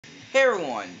Hey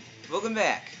everyone, welcome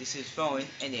back. This is Phone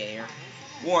and Dan here.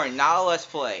 Warren, not a let's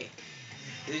play.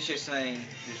 This is just something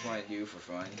I just want to do for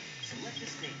fun.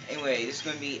 Anyway, this is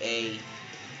going to be a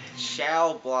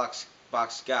Chao box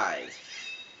guide.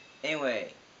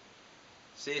 Anyway,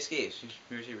 say escapes, say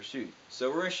pursuit. So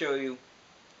we're going to show you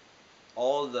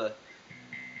all the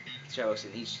Chaos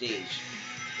in each stage,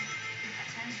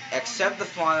 except the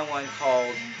final one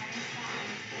called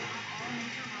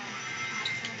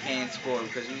Can't Explore,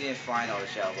 because we didn't find all the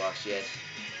Chao blocks yet.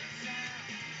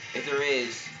 If there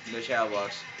is no Chao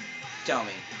blocks, tell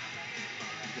me,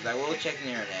 because I will check the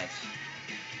internet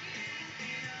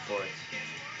for it.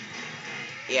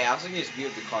 Yeah, I also can just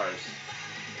build the cars.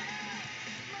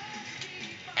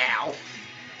 Ow!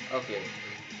 Okay.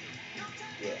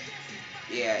 Yeah.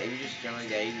 Yeah, if you just generally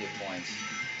that, you can get points.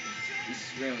 This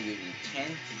screen will give you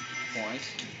 10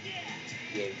 points.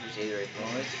 Yeah, if you just ate the right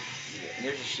bonus. Yeah. And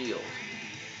there's a shield.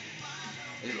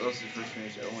 This is also the first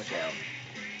finish, so watch out.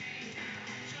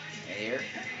 And here.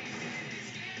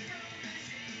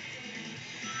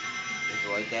 There's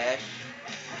a light dash.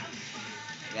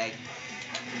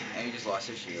 And we just lost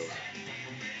our shield.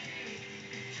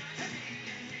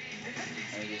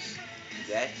 And we just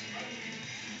do that.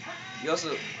 You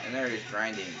also, and there is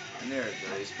grinding. And there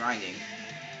is grinding.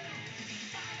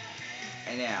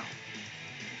 And now,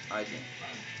 I think.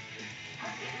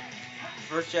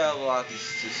 First shadow block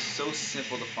is just so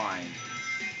simple to find.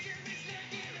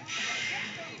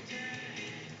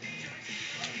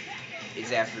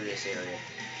 It's after this area.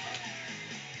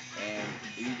 And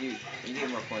you get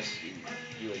more points you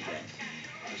really get.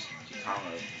 Just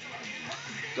combo.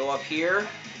 Go up here.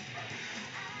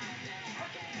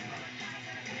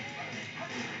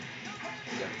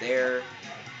 Go up there.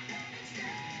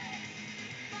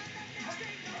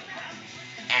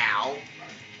 Ow.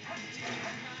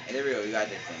 And there we go, you got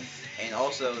that thing. And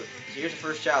also, here's the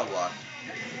first shadow block.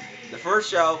 The first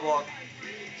shadow block.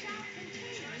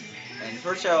 And the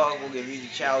first shadow block will give you the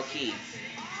Chao key.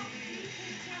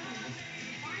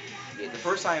 Yeah, the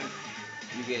first time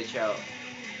you get a Chao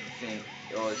thing,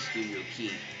 it'll just give you a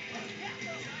key.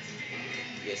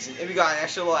 Yes, and we got an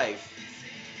extra life.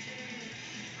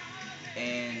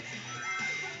 And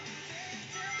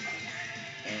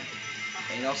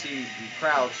also you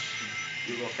crouch,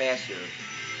 you go faster.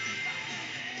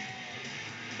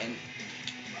 And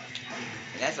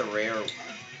that's a rare thing.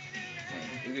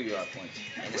 It'll give you a lot of points.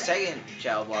 And the second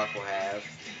Chao block will have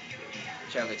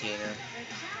Chao container.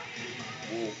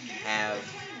 Will have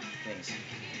things.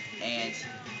 And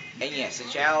yes, the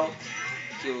Chao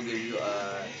key will give you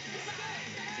a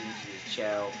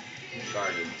Chao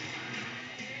garden.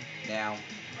 Now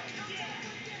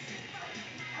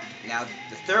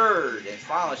the third and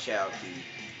final Chao key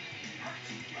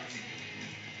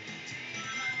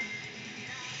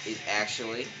is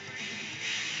actually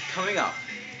coming up.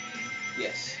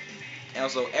 Yes. And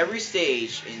also, every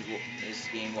stage in this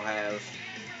game will have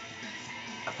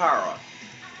a power-up.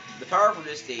 The power for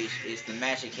this stage is the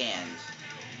magic hand.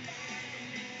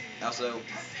 Also,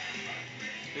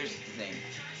 here's the thing.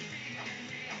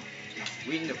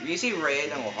 We see red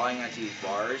and we're holding onto these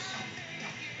bars.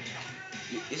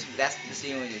 That's the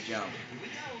same way to jump.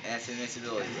 And that's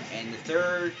invincibility. And the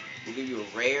third will give you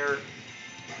a rare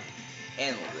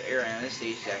animal. The rare animal on this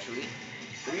stage is actually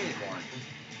the unicorn.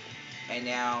 And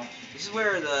now, this is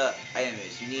where the item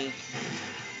is. You need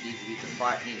to beat the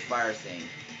fire thing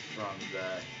from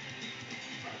the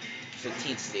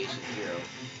 15th stage of the hero.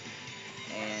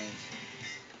 And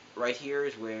right here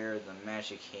is where the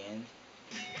magic hand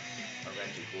or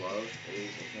magic glove is,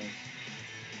 I think.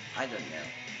 I don't know.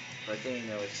 But I think I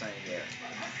know it's something there.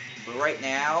 But right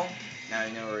now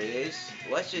you know where it is,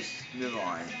 let's just move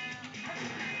on.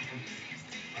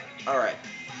 Alright.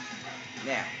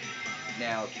 Now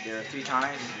there are 3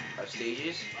 times of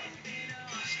stages.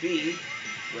 Speed,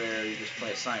 where you just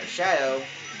play a sign of shadow,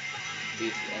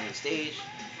 beat the end of the stage.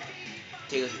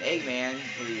 Take with an Eggman,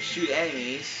 where you shoot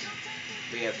enemies.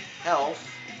 We have health,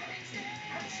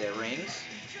 instead of rings.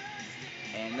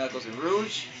 And Knuckles and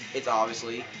Rouge, it's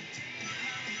obviously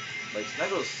like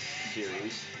Knuckles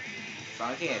series,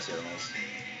 Final King Ceremonies.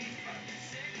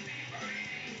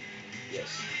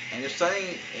 Yes. And there's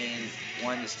something in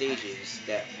one of the stages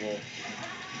that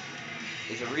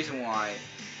is a reason why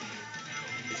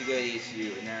it's a good idea to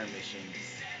do another mission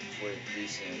for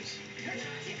these sims.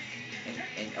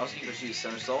 And also you can pursue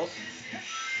somersaults.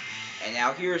 And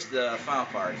now here's the final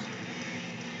part.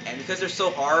 And because they're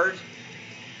so hard,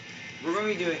 we're going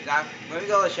to be doing, when we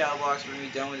get all the shadow blocks, we're going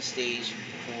to be done with the stage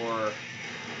for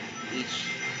each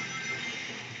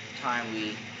time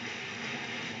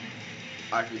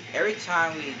every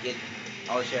time we get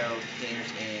all the shadow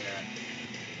containers in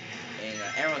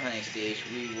Emerald Hunting stage,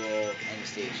 we will end the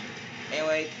stage.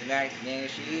 Anyway, the Magic Nano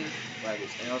Sheave, like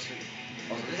this. And also,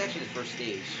 this is actually the first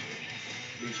stage.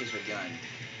 Being chased by a gun.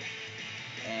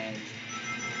 And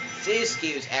City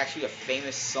Escape is actually a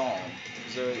famous song.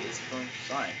 So it's from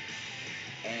Sonic.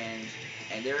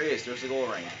 And there it is, there's the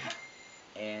gold ring.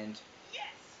 And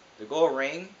the gold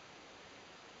ring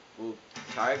will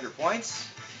tie up your points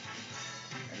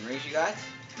and rings you got.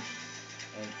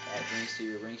 And add rings to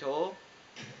your ring total.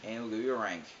 And it will give you a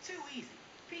rank. Too easy.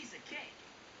 Piece of cake.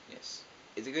 Yes.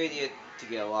 It's a good idea to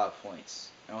get a lot of points.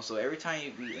 And also, every time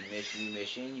you beat a new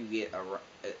mission, you get an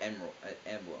emblem.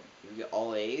 If you get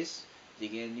all A's, you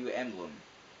get a new emblem.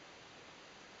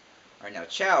 Alright, now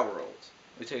Chao World.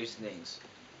 Let me tell you some things.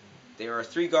 There are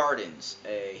 3 gardens: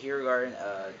 a Hero Garden,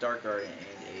 a Dark Garden,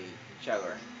 and a Chao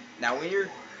Garden. Now, when you're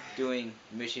doing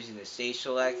missions in the stage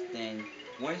select, then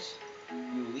once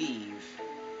you leave,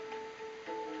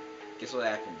 guess what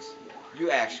happens? You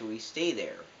actually stay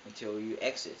there until you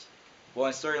exit. Well,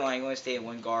 in storyline, you want to stay in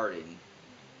one garden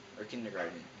or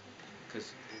kindergarten,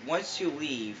 because once you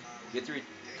leave, you have to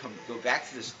go back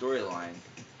to the storyline.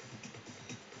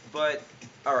 But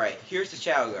alright, here's the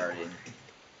Chao Garden.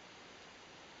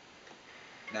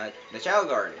 Now, the Chao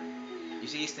Garden. You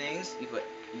see these things?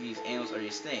 These animals are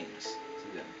these things.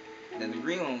 See them. And then the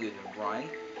green one will give them run.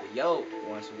 The yellow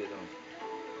ones will give them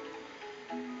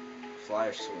fly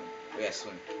or swim. Oh yeah,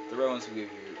 swim. The red ones will give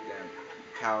you them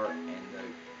power, and the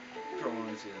purple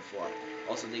ones will give them fly.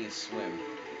 Also, they can swim.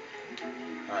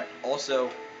 Alright, also,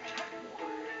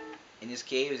 in this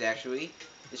cave is actually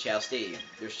the Chao Stadium.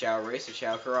 There's Chao Race, there's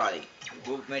Chao Karate.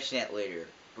 We'll mention that later.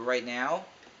 But right now,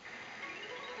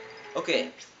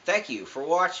 okay, thank you for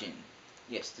watching.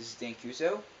 Yes, this is Dan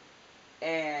Kuso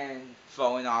and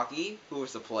Foenaki, who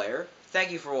was the player.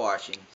 Thank you for watching.